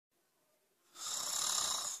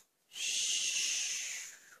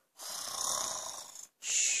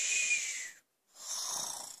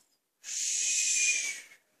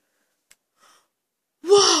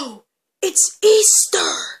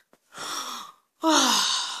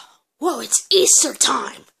it's Easter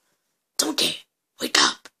time. Donkey, wake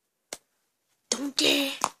up.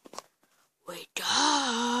 Donkey, wake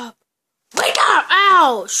up. Wake up!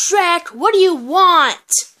 Ow! Shrek, what do you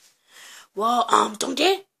want? Well,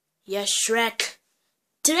 Donkey? Yes, Shrek.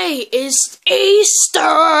 Today is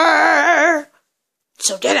Easter!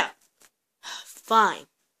 So get up. Fine.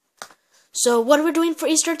 So what are we doing for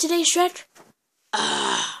Easter today, Shrek?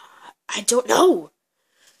 I don't know.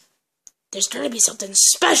 There's gonna be something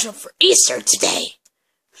special for Easter today.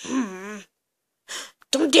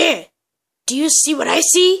 Donkey, do you see what I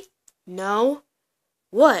see? No.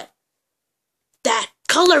 What? That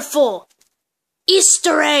colorful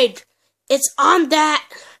Easter egg. It's on that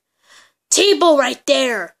table right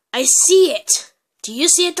there. I see it. Do you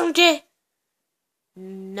see it, Donkey?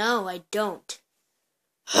 No, I don't.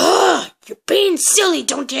 You're being silly,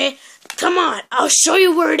 Donkey. Come on, I'll show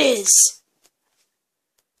you where it is.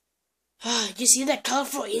 You see that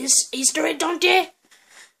colorful Easter egg, Donkey?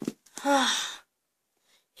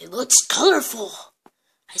 It looks colorful.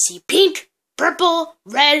 I see pink, purple,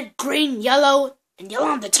 red, green, yellow, and yellow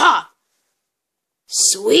on the top.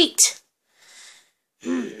 Sweet.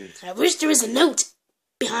 I wish there was a note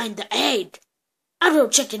behind the egg. I'll go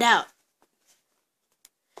check it out.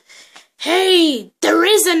 Hey, there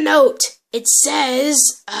is a note. It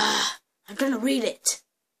says, I'm gonna read it.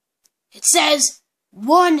 It says,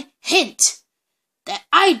 1 hint that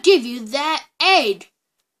I give you that egg.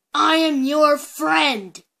 I am your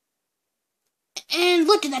friend. And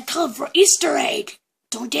look at that colorful Easter egg.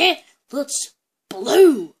 Don't it? Looks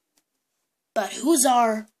blue. But who's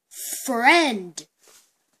our friend?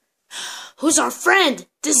 Who's our friend?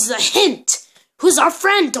 This is a hint. Who's our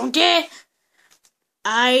friend, Donkey?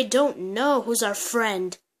 I don't know who's our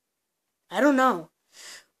friend. I don't know.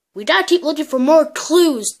 We gotta keep looking for more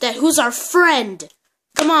clues that who's our friend.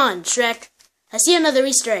 Come on, Shrek. I see another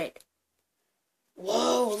Easter egg.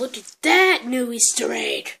 Whoa, look at that new Easter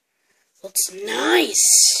egg. Looks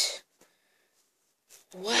nice.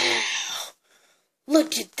 Wow.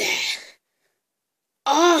 Look at that.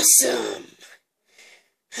 Awesome.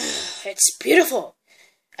 It's beautiful.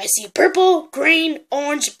 I see purple, green,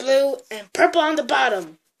 orange, blue, and purple on the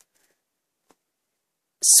bottom.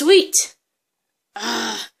 Sweet.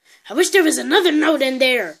 I wish there was another note in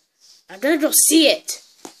there. I'm gonna go see it.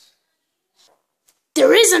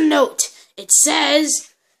 There is a note. It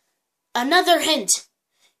says, another hint.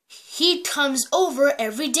 He comes over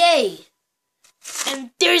every day.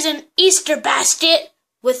 And there's an Easter basket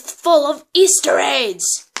full of Easter eggs.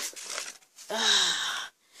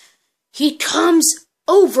 He comes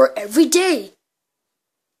over every day.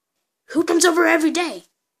 Who comes over every day?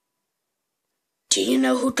 Do you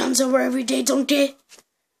know who comes over every day, Donkey?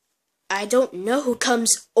 I don't know who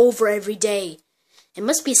comes over every day. It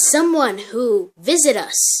must be someone who visits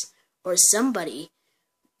us. Or somebody.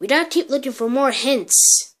 We gotta keep looking for more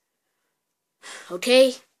hints.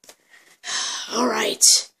 Okay? Alright.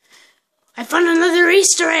 I found another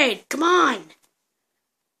Easter egg. Come on.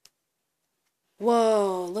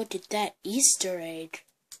 Whoa, look at that Easter egg.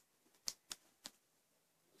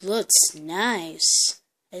 Looks nice.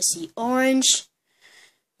 I see orange,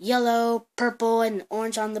 yellow, purple, and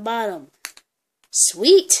orange on the bottom.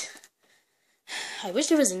 Sweet. I wish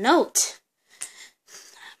there was a note.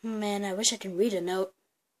 Man, I wish I could read a note.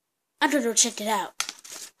 I'm gonna go check it out.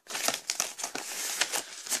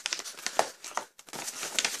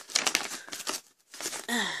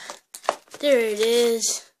 There it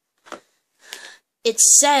is. It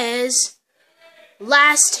says,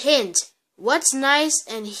 last hint. What's nice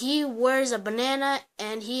and he wears a banana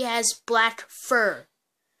and he has black fur.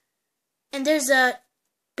 And there's a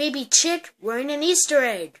baby chick wearing an Easter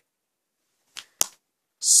egg.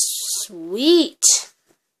 Sweet.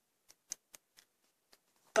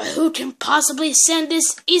 But who can possibly send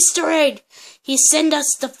this Easter egg? He sent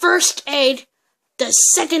us the first egg, the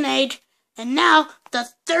second egg, and now the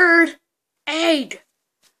third egg.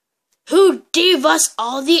 Who gave us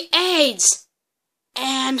all the eggs?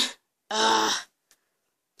 And,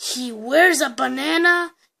 he wears a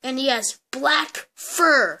banana and he has black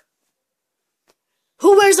fur.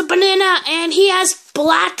 Who wears a banana and he has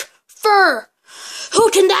black fur? Who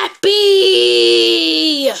can that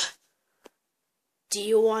be? Do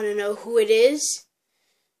you want to know who it is?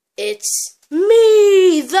 It's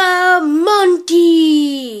me, the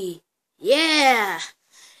monkey! Yeah!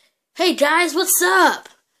 Hey guys, what's up?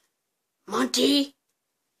 Monkey?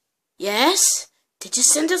 Yes? Did you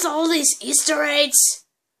send us all these Easter eggs?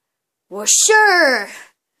 Well, sure!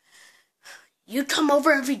 You come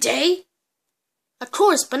over every day? Of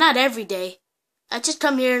course, but not every day. I just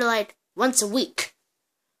come here like once a week.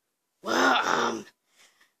 Well,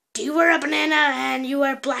 do you wear a banana and you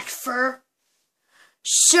wear black fur?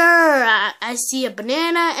 Sure, I see a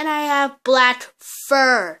banana and I have black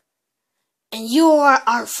fur. And you are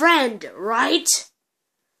our friend, right?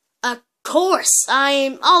 Of course,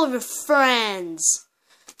 I'm all of your friends.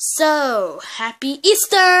 So, happy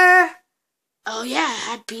Easter! Oh yeah,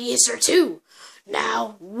 happy Easter too.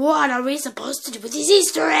 Now, what are we supposed to do with these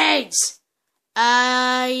Easter eggs?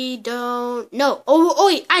 I don't know. Oh,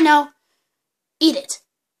 wait, I know. Eat it.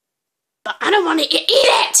 But I don't want to eat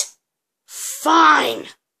it! Fine.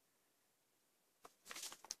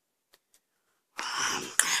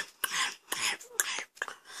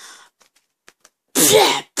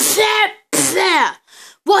 Pfeh, pfeh, pfeh.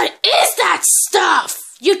 What is that stuff?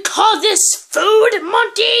 You call this food,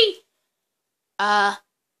 Monty? I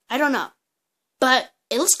don't know. But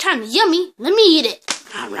it looks kind of yummy. Let me eat it.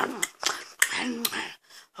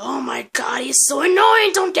 Oh my god, he's so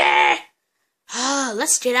annoying, don't they?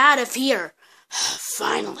 Let's get out of here.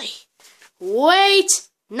 Finally. Wait,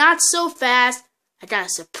 not so fast. I got a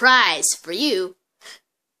surprise for you.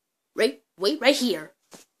 Wait right here.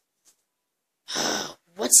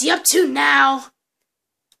 What's he up to now?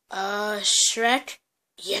 Shrek?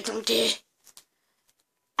 Yeah, don't they?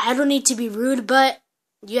 I don't need to be rude, but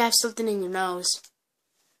you have something in your nose.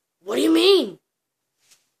 What do you mean?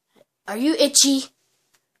 Are you itchy?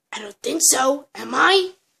 I don't think so. Am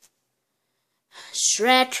I?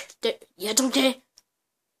 Shrek, yeah, don't they?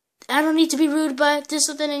 I don't need to be rude, but there's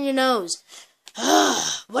something in your nose.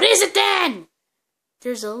 What is it then?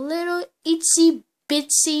 There's a little itsy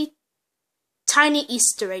bitsy tiny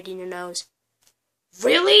Easter egg in your nose.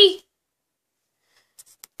 Really?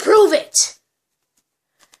 Prove it.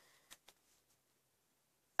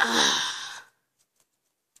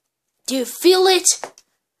 Do you feel it?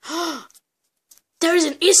 There's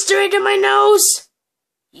an Easter egg in my nose?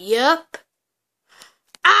 Yup.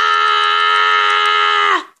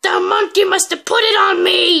 Ah! The monkey must have put it on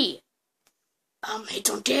me! Hey,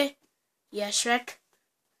 don't you? Yeah, Shrek?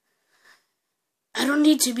 I don't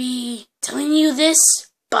need to be telling you this,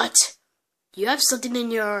 but you have something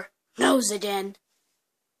in your nose again.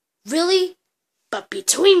 Really? But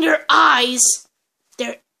between your eyes,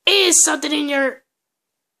 there is something in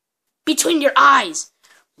between your eyes.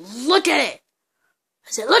 Look at it.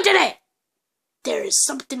 I said, look at it. There is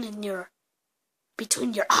something in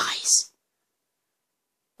between your eyes.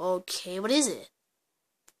 Okay, what is it?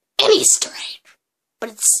 An Easter egg. But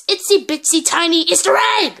it's itsy bitsy tiny Easter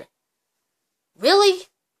egg. Really?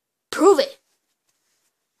 Prove it.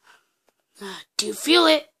 Do you feel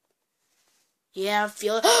it? Yeah, I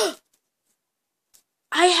feel it.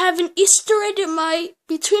 I have an Easter egg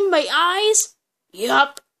between my eyes?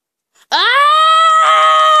 Yup.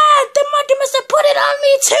 Ah! The monkey must have put it on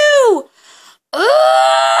me too!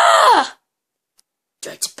 Ah!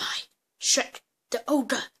 Directed by Shrek the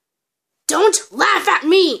Ogre. Don't laugh at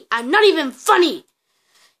me! I'm not even funny.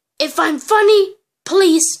 If I'm funny,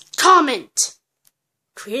 please comment.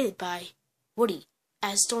 Created by Woody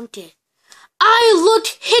as Donkey. I look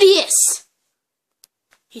hideous!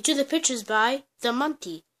 He drew the pictures by the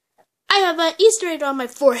monkey. I have an Easter egg on my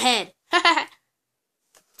forehead.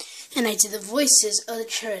 And I did the voices of the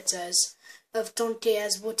characters of Donkey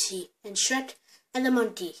as Woody and Shrek and the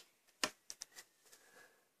monkey.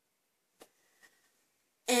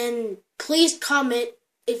 And please comment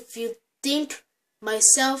if you think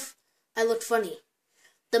myself I look funny.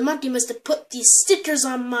 The monkey must have put these stickers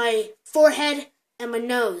on my forehead and my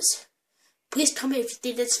nose. Please comment if you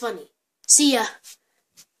think that's funny. See ya.